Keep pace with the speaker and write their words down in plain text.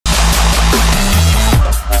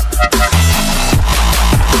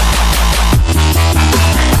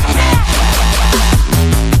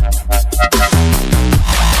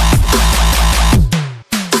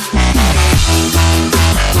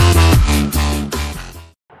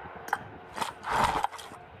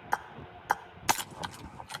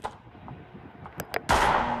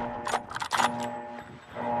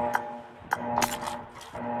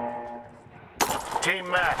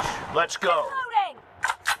Let's go.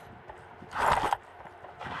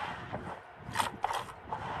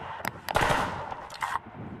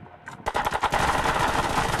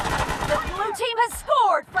 The blue team has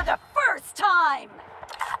scored for the first time.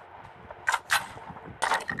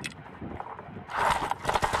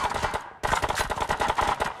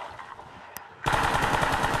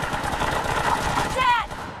 Dad!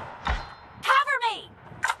 Cover me!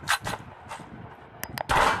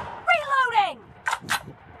 Reloading!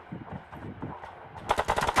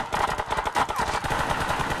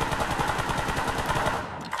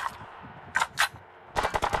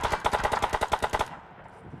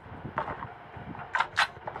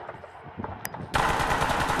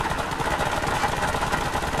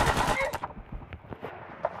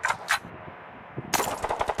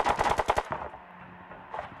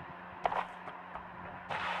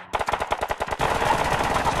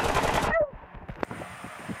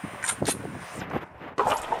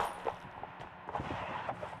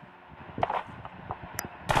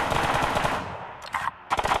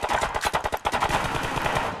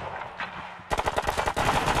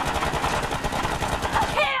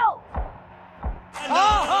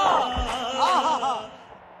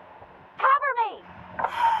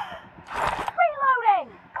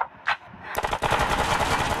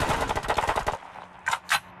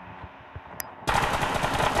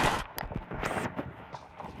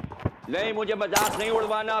 नहीं मुझे मजाक नहीं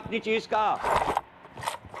उड़वाना अपनी चीज का।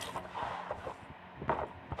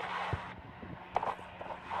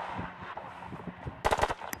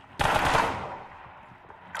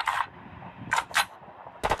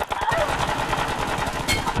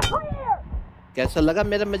 कैसा लगा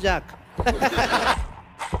मेरा मजाक?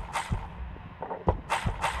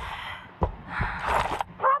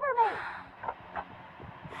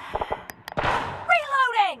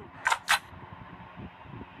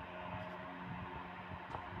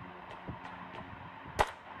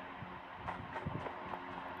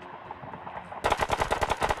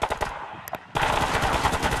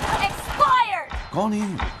 कौन है?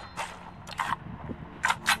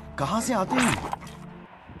 कहां से आते हैं?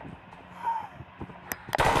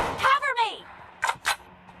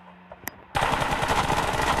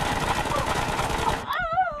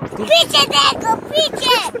 पीछे देखो,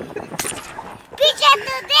 पीछे पीछे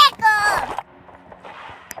तो देखो।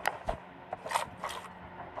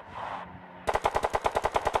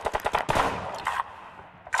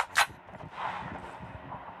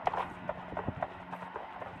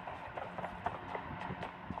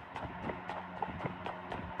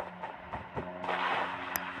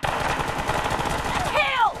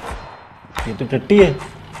 ये तो टट्टी है।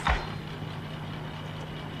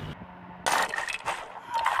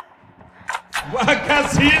 वाह क्या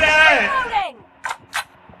सीन है।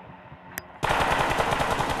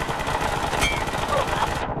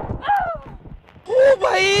 ओ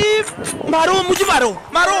भाई मारो मुझे, मारो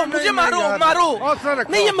मारो मुझे, मारो मारो।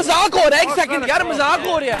 नहीं ये मजाक हो रहा है, एक सेकंड यार, मजाक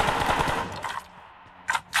हो रहा है।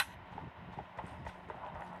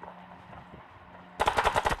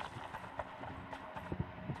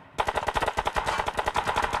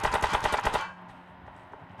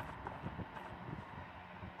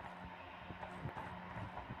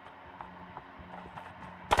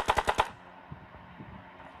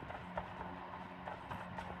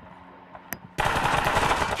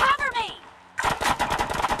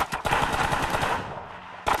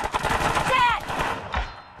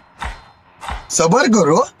 सबर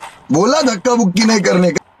करो, बोला धक्का बुक्की नहीं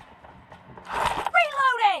करने का।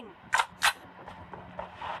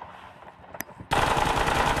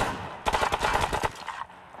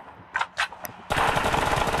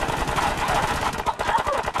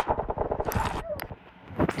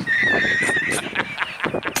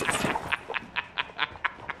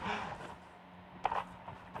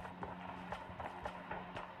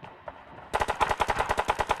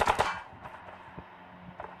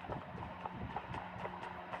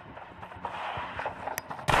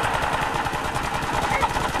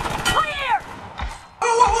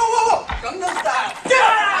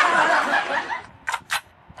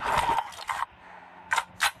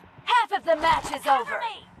 The match is over,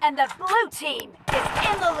 and the blue team is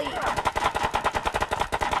in the lead.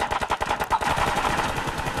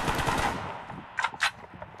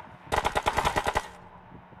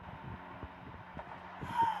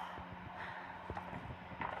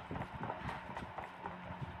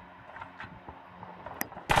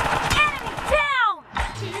 Enemy down!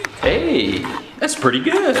 Hey, that's pretty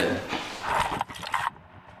good.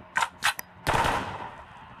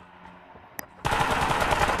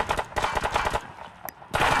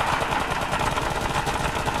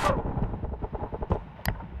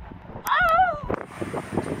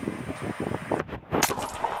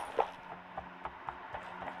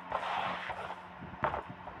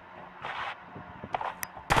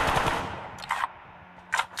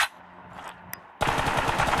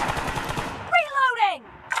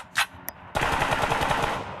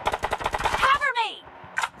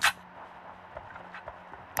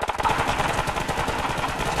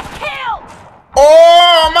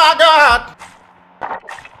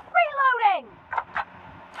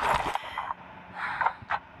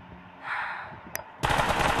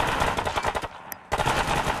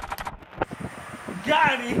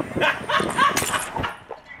 magari.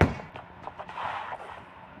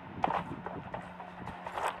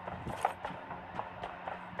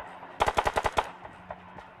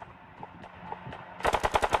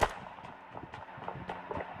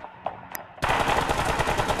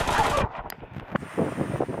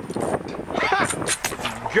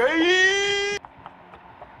 Gay!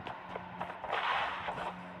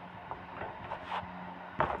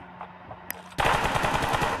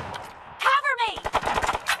 Cover me!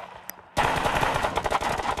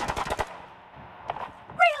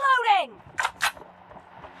 Reloading!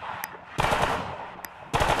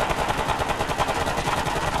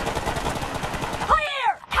 Clear!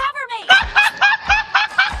 Cover me!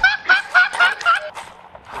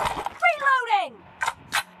 Reloading!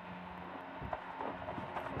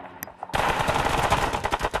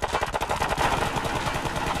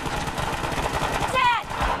 Dead!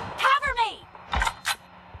 Cover me!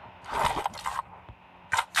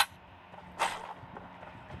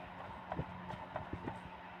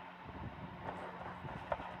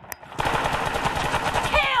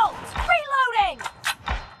 Killed! Reloading!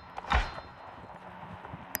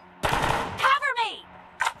 Cover me!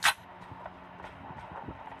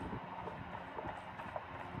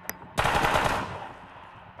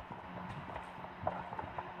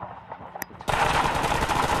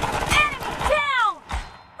 Enemy down!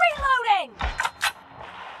 Reloading!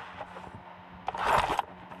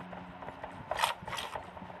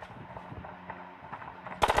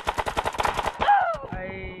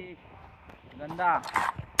 Ay, ganda.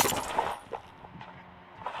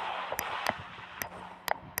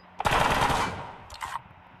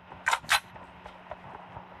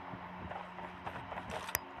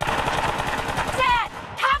 Dead!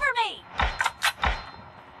 Cover me!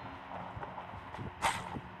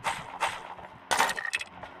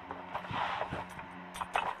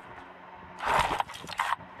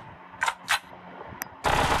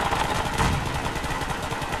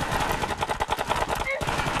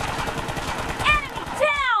 Enemy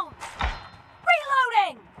down!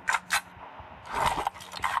 Reloading!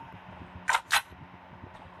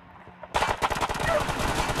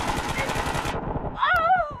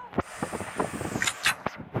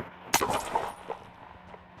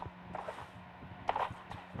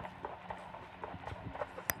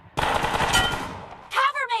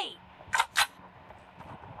 Cover me!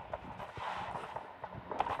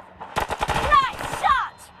 Nice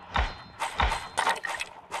shot!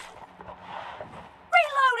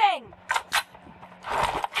 Reloading!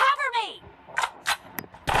 Cover me!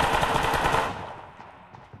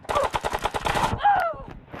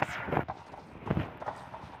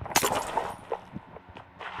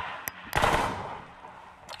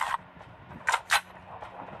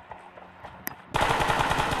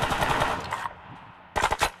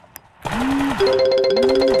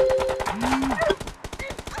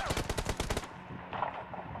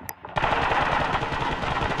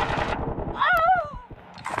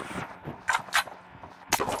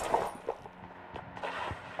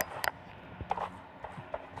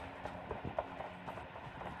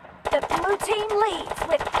 The blue team leads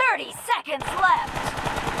with 30 seconds left.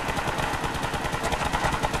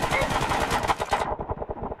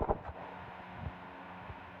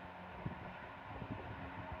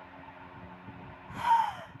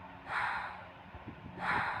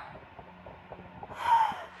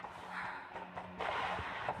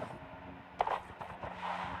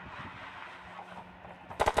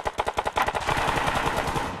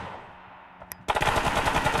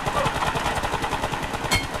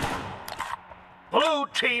 Blue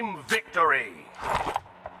team victory.